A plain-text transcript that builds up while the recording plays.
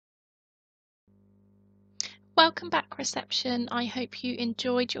Welcome back, reception. I hope you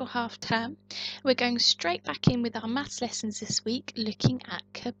enjoyed your half term. We're going straight back in with our maths lessons this week, looking at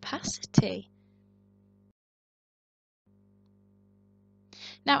capacity.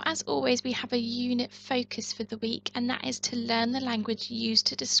 Now, as always, we have a unit focus for the week, and that is to learn the language used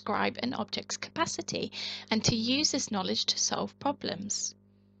to describe an object's capacity and to use this knowledge to solve problems.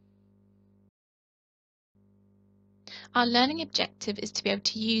 Our learning objective is to be able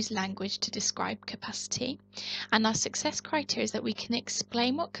to use language to describe capacity, and our success criteria is that we can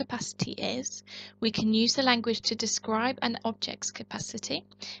explain what capacity is, we can use the language to describe an object's capacity,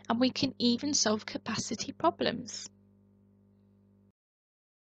 and we can even solve capacity problems.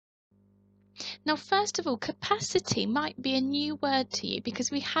 Now, first of all, capacity might be a new word to you because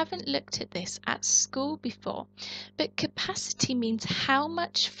we haven't looked at this at school before, but capacity means how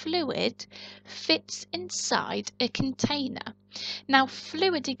much fluid fits inside a container. Now,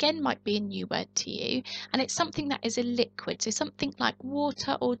 fluid again might be a new word to you, and it's something that is a liquid, so something like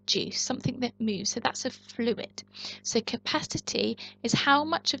water or juice, something that moves, so that's a fluid. So capacity is how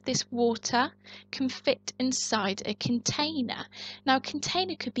much of this water can fit inside a container. Now, a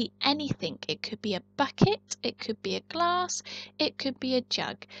container could be anything. It could be a bucket, it could be a glass, it could be a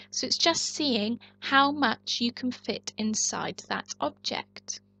jug. So it's just seeing how much you can fit inside that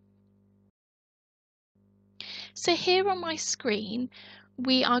object. So here on my screen,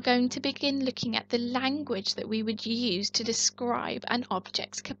 we are going to begin looking at the language that we would use to describe an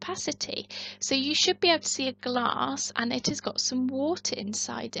object's capacity. So you should be able to see a glass and it has got some water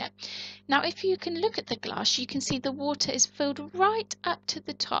inside it. Now, if you can look at the glass, you can see the water is filled right up to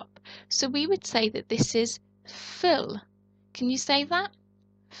the top. So we would say that this is full. Can you say that?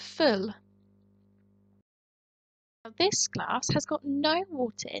 Full. Now, this glass has got no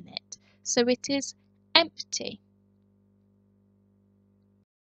water in it, so it is empty.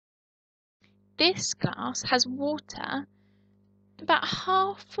 This glass has water about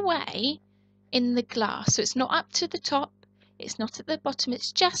halfway in the glass, so it's not up to the top, it's not at the bottom,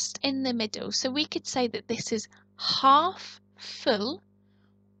 it's just in the middle. So we could say that this is half full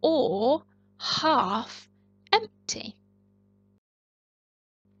or half empty.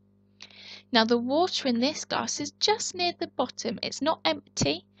 Now, the water in this glass is just near the bottom, it's not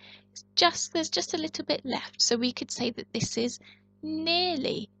empty, there's just a little bit left, so we could say that this is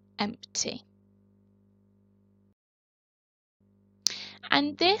nearly empty.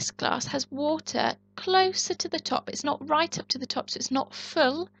 And this glass has water closer to the top. It's not right up to the top, so it's not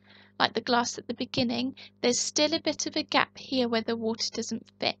full like the glass at the beginning. There's still a bit of a gap here where the water doesn't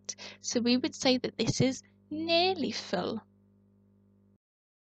fit. So we would say that this is nearly full.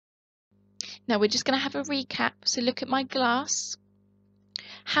 Now we're just going to have a recap. So look at my glass.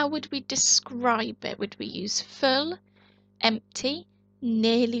 How would we describe it? Would we use full, empty,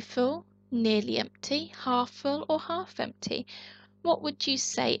 nearly full, nearly empty, half full or half empty? What would you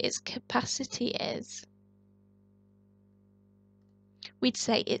say its capacity is? We'd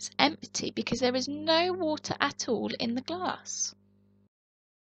say it's empty because there is no water at all in the glass.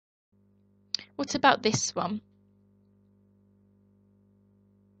 What about this one?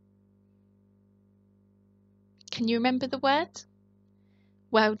 Can you remember the word?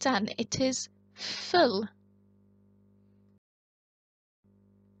 Well done, it is full.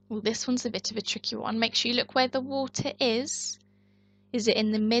 Well, this one's a bit of a tricky one. Make sure you look where the water is. Is it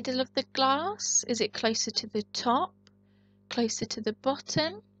in the middle of the glass? Is it closer to the top? Closer to the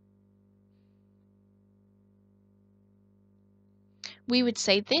bottom? We would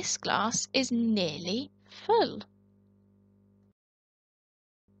say this glass is nearly full.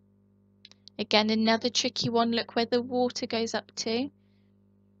 Again, another tricky one. Look where the water goes up to.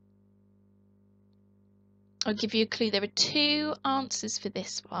 I'll give you a clue. There are two answers for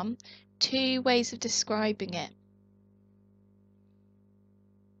this one, two ways of describing it.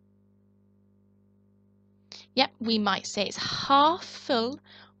 Yep, we might say it's half full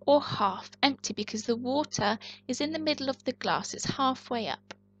or half empty because the water is in the middle of the glass, it's halfway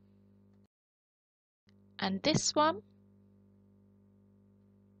up. And this one?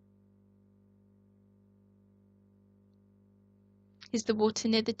 Is the water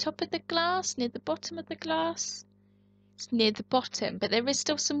near the top of the glass, near the bottom of the glass? It's near the bottom, but there is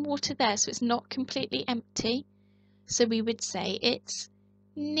still some water there, so it's not completely empty. So we would say it's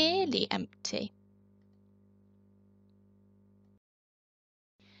nearly empty.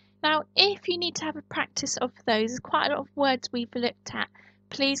 Now, if you need to have a practice of those, quite a lot of words we've looked at,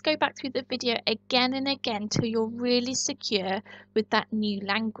 please go back through the video again and again till you're really secure with that new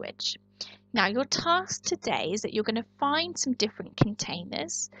language. Now, your task today is that you're going to find some different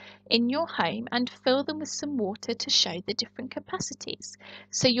containers in your home and fill them with some water to show the different capacities.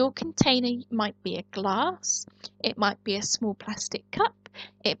 So your container might be a glass, it might be a small plastic cup,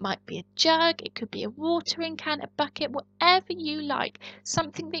 it might be a jug, it could be a watering can, a bucket, whatever you like,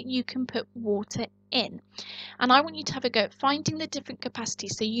 something that you can put water in. And I want you to have a go at finding the different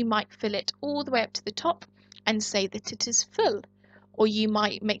capacities. So you might fill it all the way up to the top and say that it is full. Or you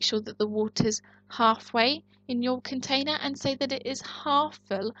might make sure that the water's halfway in your container and say that it is half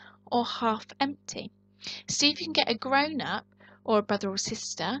full or half empty. See if you can get a grown up or a brother or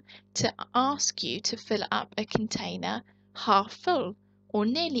sister to ask you to fill up a container half full or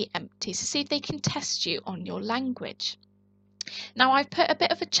nearly empty. So see if they can test you on your language. Now I've put a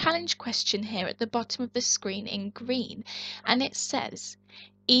bit of a challenge question here at the bottom of the screen in green, and it says,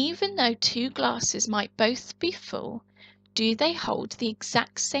 even though two glasses might both be full, do they hold the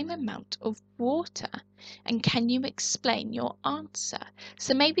exact same amount of water? And can you explain your answer?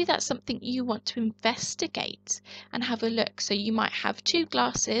 So maybe that's something you want to investigate and have a look. So you might have two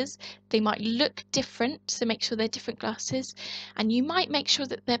glasses, they might look different, so make sure they're different glasses, and you might make sure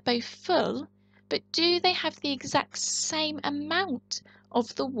that they're both full, but do they have the exact same amount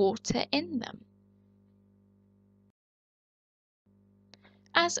of the water in them?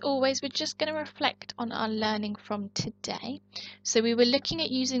 As always, we're just going to reflect on our learning from today. So we were looking at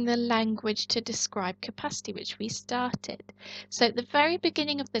using the language to describe capacity, which we started. So at the very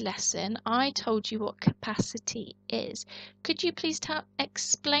beginning of the lesson, I told you what capacity is. Could you please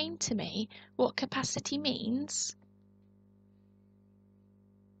explain to me what capacity means?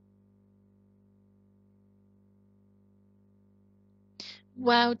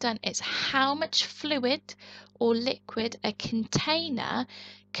 Well done. It's how much fluid or liquid a container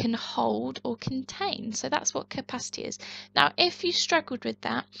can hold or contain. So that's what capacity is. Now, if you struggled with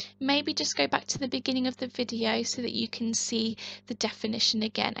that, maybe just go back to the beginning of the video so that you can see the definition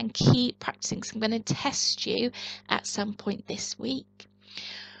again and keep practicing. So I'm going to test you at some point this week.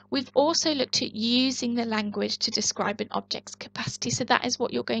 We've also looked at using the language to describe an object's capacity. So that is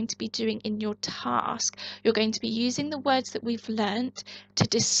what you're going to be doing in your task. You're going to be using the words that we've learnt to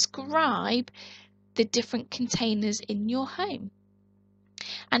describe the different containers in your home.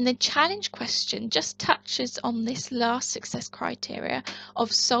 And the challenge question just touches on this last success criteria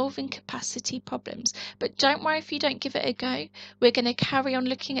of solving capacity problems. But don't worry if you don't give it a go. We're going to carry on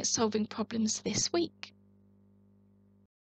looking at solving problems this week.